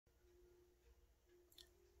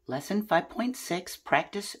Lesson 5.6,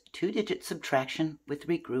 Practice Two-Digit Subtraction with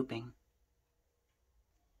Regrouping.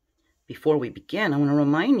 Before we begin, I want to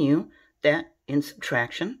remind you that in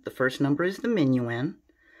subtraction, the first number is the minuend,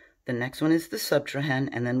 the next one is the subtrahend,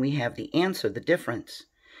 and then we have the answer, the difference.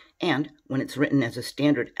 And when it's written as a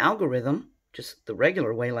standard algorithm, just the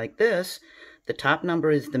regular way like this, the top number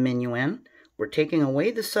is the minuend, we're taking away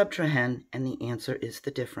the subtrahend, and the answer is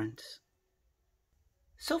the difference.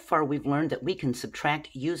 So far, we've learned that we can subtract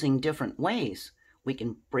using different ways. We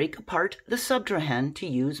can break apart the subtrahend to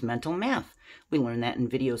use mental math. We learned that in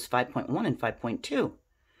videos 5.1 and 5.2.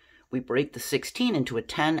 We break the 16 into a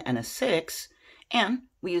 10 and a 6, and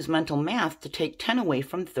we use mental math to take 10 away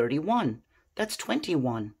from 31. That's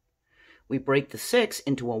 21. We break the 6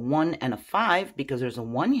 into a 1 and a 5 because there's a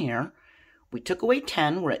 1 here. We took away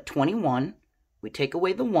 10, we're at 21. We take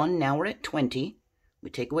away the 1, now we're at 20. We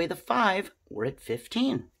take away the 5, we're at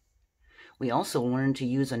 15. We also learned to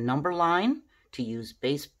use a number line, to use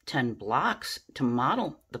base 10 blocks to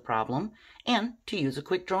model the problem, and to use a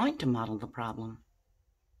quick drawing to model the problem.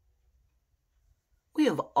 We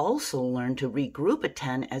have also learned to regroup a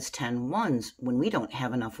 10 as 10 ones when we don't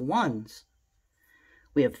have enough ones.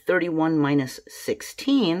 We have 31 minus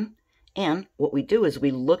 16, and what we do is we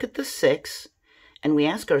look at the 6, and we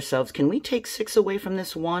ask ourselves, can we take 6 away from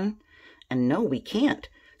this 1? And no, we can't.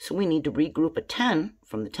 So we need to regroup a 10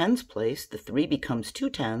 from the tens place. The 3 becomes 2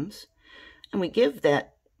 tens. And we give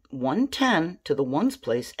that 1 10 to the ones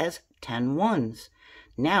place as 10 ones.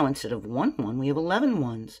 Now, instead of 1 1, we have 11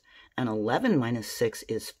 ones. And 11 minus 6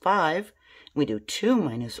 is 5. We do 2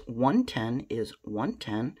 minus 1 10 is 1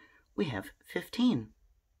 10. We have 15.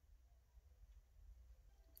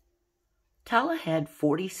 Tala had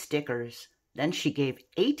 40 stickers. Then she gave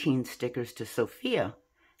 18 stickers to Sophia.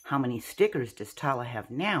 How many stickers does Tala have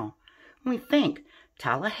now? We think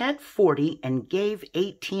Tala had 40 and gave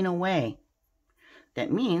 18 away.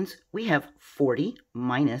 That means we have 40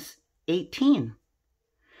 minus 18.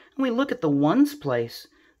 When we look at the ones place,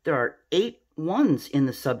 there are 8 ones in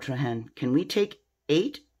the subtrahend. Can we take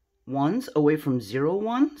 8 ones away from 0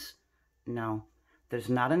 ones? No, there's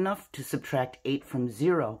not enough to subtract 8 from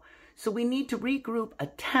 0. So we need to regroup a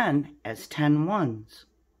 10 as 10 ones.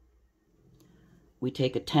 We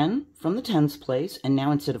take a 10 from the tens place, and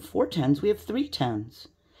now instead of 4 tens, we have 3 tens.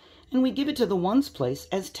 And we give it to the ones place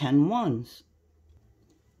as 10 ones.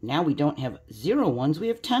 Now we don't have 0 ones, we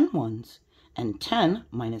have 10 ones. And 10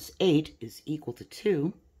 minus 8 is equal to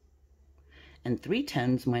 2. And 3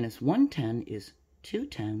 tens minus 1 10 is 2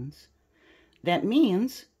 tens. That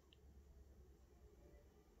means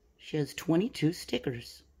she has 22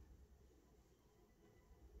 stickers.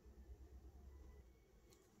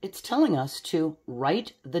 It's telling us to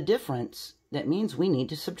write the difference. That means we need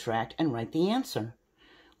to subtract and write the answer.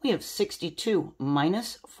 We have 62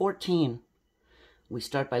 minus 14. We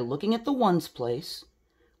start by looking at the ones place.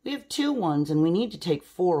 We have 2 ones and we need to take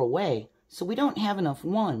 4 away, so we don't have enough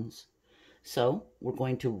ones. So we're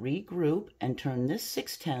going to regroup and turn this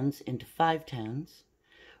 6 tens into 5 tens.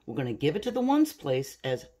 We're going to give it to the ones place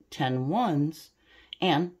as 10 ones,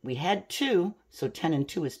 and we had 2, so 10 and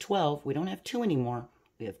 2 is 12. We don't have 2 anymore.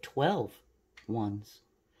 We have 12 ones.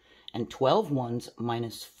 And 12 ones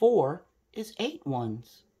minus 4 is 8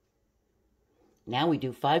 ones. Now we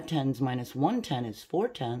do 5 tens minus 1 10 is 4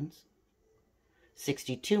 tens.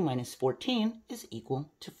 62 minus 14 is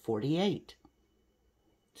equal to 48.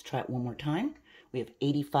 Let's try it one more time. We have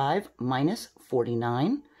 85 minus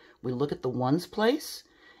 49. We look at the ones place,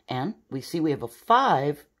 and we see we have a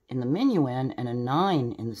 5 in the minuend and a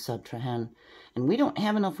 9 in the subtrahend. And we don't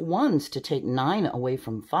have enough ones to take 9 away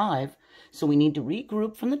from 5, so we need to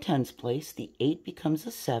regroup from the tens place. The 8 becomes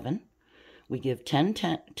a 7. We give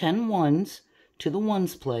 10 ones to the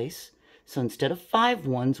ones place, so instead of 5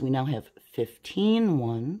 ones, we now have 15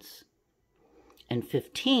 ones. And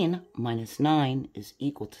 15 minus 9 is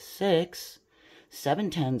equal to 6. 7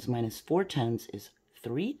 tens minus 4 tens is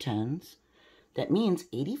 3 tens. That means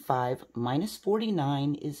 85 minus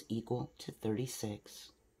 49 is equal to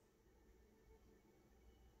 36.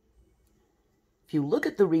 If you look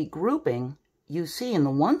at the regrouping, you see in the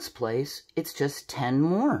ones place, it's just 10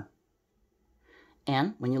 more.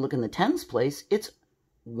 And when you look in the tens place, it's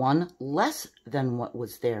 1 less than what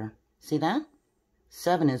was there. See that?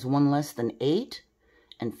 7 is 1 less than 8,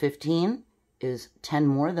 and 15 is 10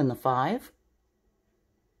 more than the 5.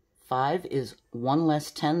 5 is 1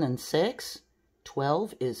 less 10 than 6.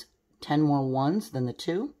 12 is 10 more ones than the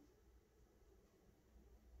 2.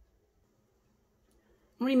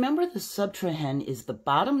 Remember, the subtrahend is the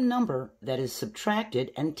bottom number that is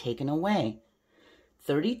subtracted and taken away.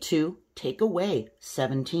 32 take away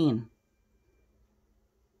 17.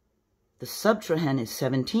 The subtrahend is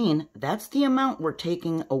 17. That's the amount we're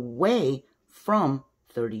taking away from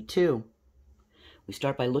 32. We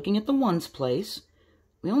start by looking at the ones place.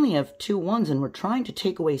 We only have 2 ones and we're trying to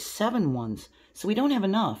take away 7 ones, so we don't have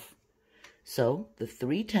enough. So the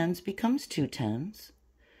 3 tens becomes 2 tens.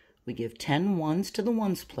 We give 10 ones to the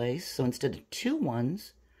ones place, so instead of 2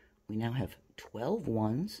 ones, we now have 12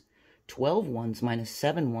 ones. 12 ones minus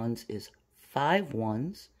 7 ones is 5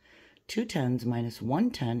 ones. 2 tens minus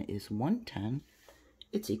 1 10 is 1 10.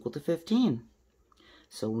 It's equal to 15.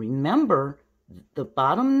 So remember, the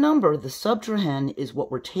bottom number, the subtrahend, is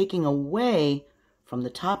what we're taking away from the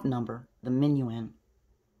top number, the minuend.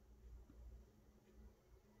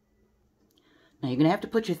 Now you're going to have to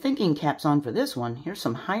put your thinking caps on for this one. Here's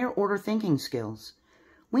some higher order thinking skills.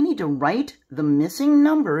 We need to write the missing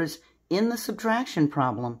numbers in the subtraction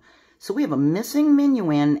problem. So we have a missing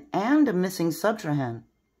minuend and a missing subtrahend.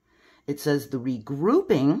 It says the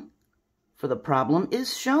regrouping for the problem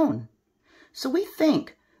is shown. So we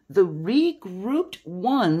think the regrouped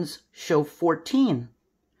ones show 14.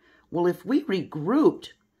 Well, if we regrouped,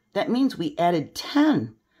 that means we added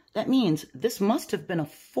 10. That means this must have been a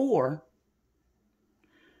 4,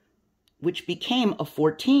 which became a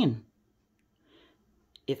 14.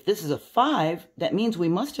 If this is a 5, that means we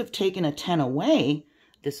must have taken a 10 away.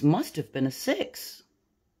 This must have been a 6.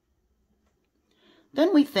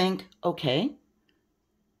 Then we think, okay,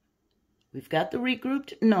 we've got the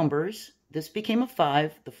regrouped numbers. This became a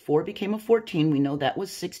 5. The 4 became a 14. We know that was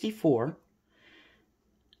 64.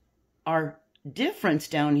 Our difference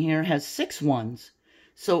down here has 6 ones.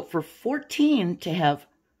 So for 14 to have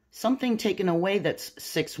something taken away that's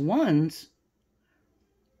 6 ones,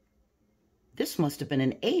 this must have been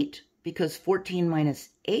an 8, because 14 minus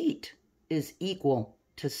 8 is equal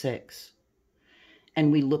to 6. And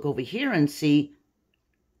we look over here and see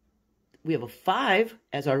we have a 5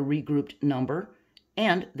 as our regrouped number,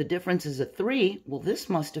 and the difference is a 3. Well, this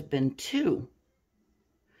must have been 2,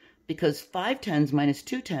 because 5 tens minus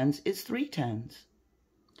 2 tens is 3 tens.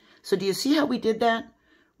 So do you see how we did that?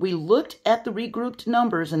 We looked at the regrouped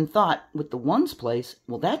numbers and thought, with the ones place,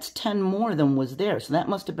 well, that's 10 more than was there, so that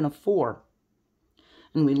must have been a 4.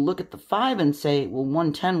 And we look at the 5 and say, well,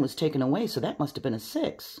 110 was taken away, so that must have been a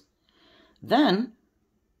 6. Then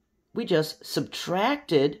we just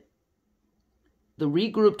subtracted the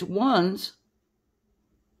regrouped ones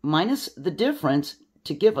minus the difference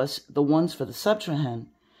to give us the ones for the subtrahend.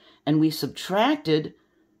 And we subtracted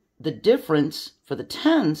the difference for the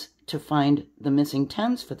tens to find the missing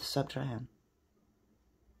tens for the subtrahend.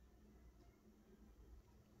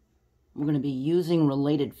 We're going to be using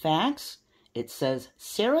related facts. It says,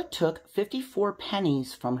 Sarah took 54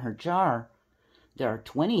 pennies from her jar. There are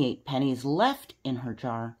 28 pennies left in her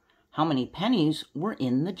jar. How many pennies were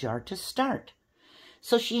in the jar to start?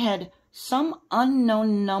 So she had some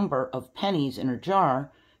unknown number of pennies in her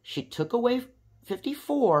jar. She took away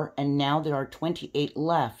 54, and now there are 28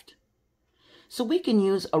 left. So we can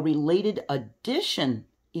use a related addition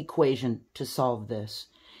equation to solve this.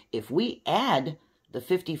 If we add the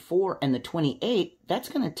 54 and the 28, that's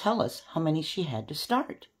going to tell us how many she had to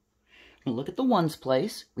start. We look at the ones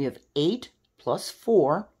place. We have 8 plus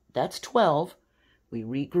 4, that's 12. We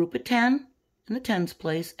regroup a 10 in the tens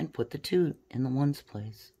place and put the 2 in the ones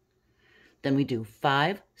place. Then we do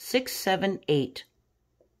 5, 6, 7, 8.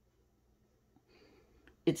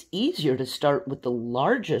 It's easier to start with the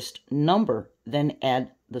largest number than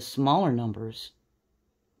add the smaller numbers.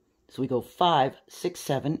 So we go 5, 6,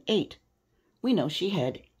 7, 8. We know she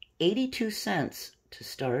had 82 cents to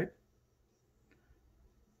start.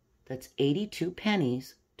 That's 82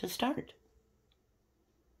 pennies to start.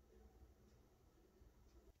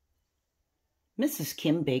 Mrs.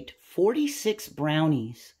 Kim baked 46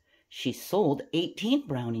 brownies. She sold 18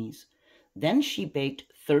 brownies. Then she baked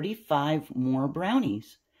 35 more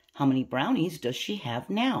brownies. How many brownies does she have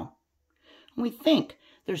now? We think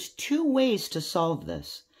there's 2 ways to solve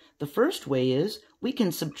this. The first way is we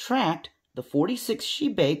can subtract the 46 she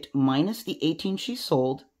baked minus the 18 she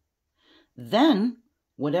sold. Then,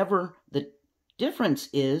 whatever the difference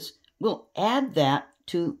is, we'll add that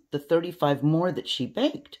to the 35 more that she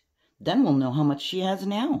baked. Then we'll know how much she has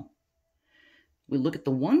now. We look at the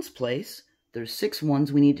ones place. There's 6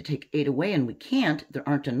 ones. We need to take 8 away, and we can't. There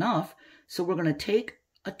aren't enough. So we're going to take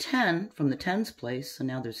a 10 from the tens place. So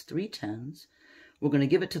now there's 3 tens. We're going to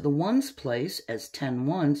give it to the ones place as 10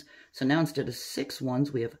 ones. So now instead of 6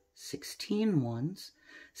 ones, we have 16 ones.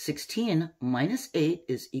 16 minus 8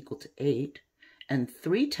 is equal to 8. And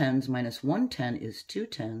 3 tens minus 1 10 is 2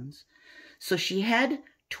 tens. So she had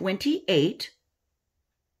 28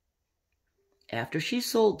 after she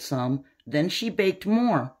sold some. Then she baked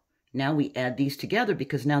more. Now we add these together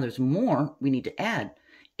because now there's more we need to add.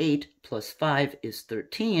 8 plus 5 is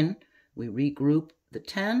 13. We regroup the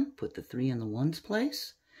 10, put the 3 in the ones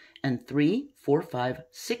place, and 3, 4, 5,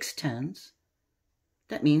 6 tens.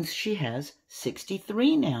 That means she has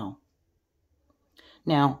 63 now.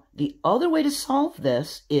 Now, the other way to solve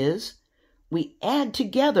this is we add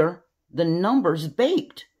together the numbers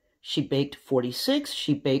baked. She baked 46,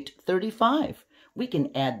 she baked 35. We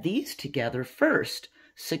can add these together first.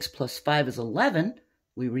 6 plus 5 is 11.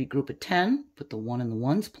 We regroup a 10, put the 1 in the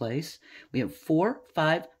ones place. We have 4,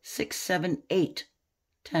 5, 6, 7, 8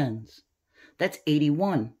 tens. That's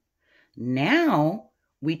 81. Now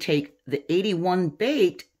we take the 81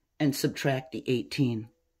 baked and subtract the 18.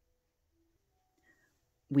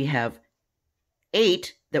 We have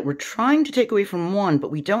 8 that we're trying to take away from 1,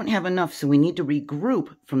 but we don't have enough, so we need to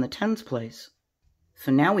regroup from the tens place.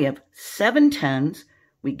 So now we have 7 tens.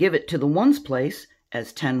 We give it to the ones place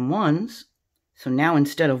as 10 ones. So now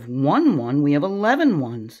instead of 1 1, we have 11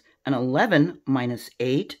 ones. And 11 minus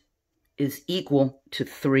 8 is equal to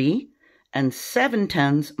 3. And 7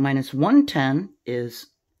 tens minus 1 10 is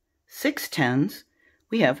 6 tens.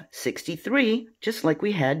 We have 63, just like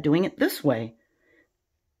we had doing it this way.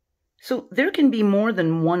 So there can be more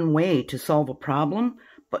than one way to solve a problem,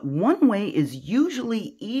 but one way is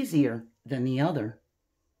usually easier than the other.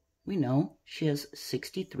 We know she has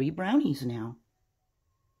 63 brownies now.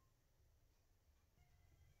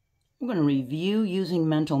 We're going to review using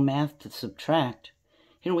mental math to subtract.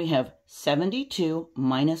 Here we have 72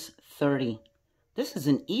 minus 30. This is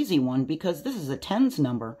an easy one because this is a tens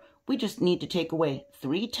number. We just need to take away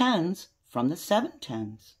 3 tens from the 7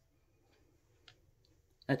 tens.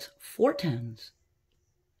 That's 4 tens.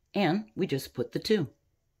 And we just put the 2.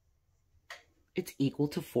 It's equal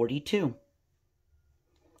to 42.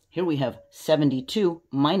 Here we have 72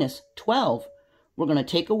 minus 12. We're going to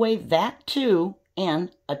take away that 2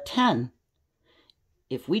 and a 10.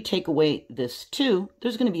 If we take away this 2,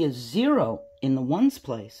 there's going to be a 0 in the ones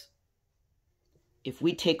place. If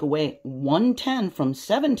we take away 1 10 from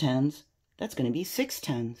 7 tens, that's going to be 6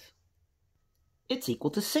 tens. It's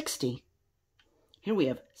equal to 60. Here we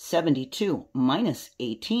have 72 minus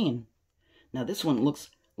 18. Now this one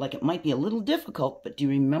looks like it might be a little difficult, but do you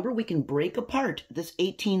remember we can break apart this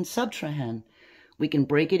 18 subtrahend? We can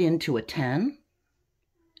break it into a 10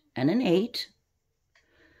 and an 8.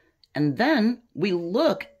 And then we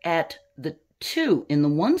look at the 2 in the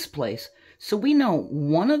ones place. So we know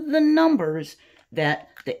one of the numbers that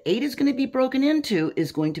the 8 is going to be broken into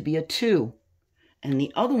is going to be a 2. And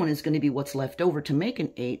the other one is going to be what's left over to make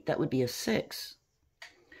an 8. That would be a 6.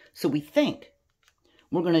 So we think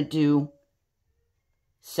we're going to do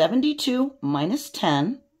 72 minus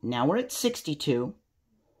 10. Now we're at 62.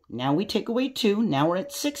 Now we take away 2. Now we're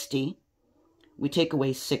at 60. We take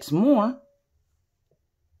away 6 more.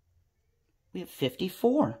 We have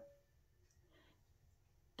 54.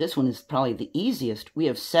 This one is probably the easiest. We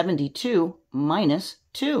have 72 minus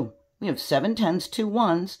 2. We have 7 tens, 2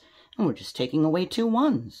 ones, and we're just taking away 2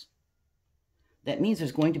 ones. That means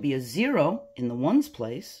there's going to be a 0 in the ones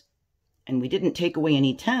place, and we didn't take away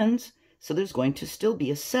any tens, so there's going to still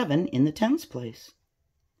be a 7 in the tens place.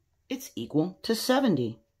 It's equal to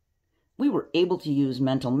 70. We were able to use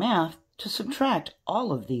mental math to subtract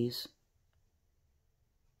all of these.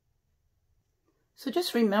 So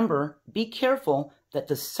just remember, be careful that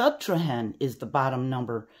the subtrahend is the bottom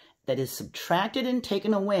number that is subtracted and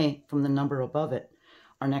taken away from the number above it.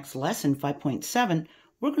 Our next lesson, 5.7,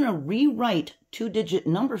 we're going to rewrite 2-digit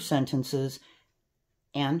number sentences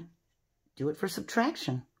and do it for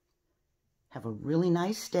subtraction. Have a really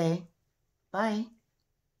nice day. Bye.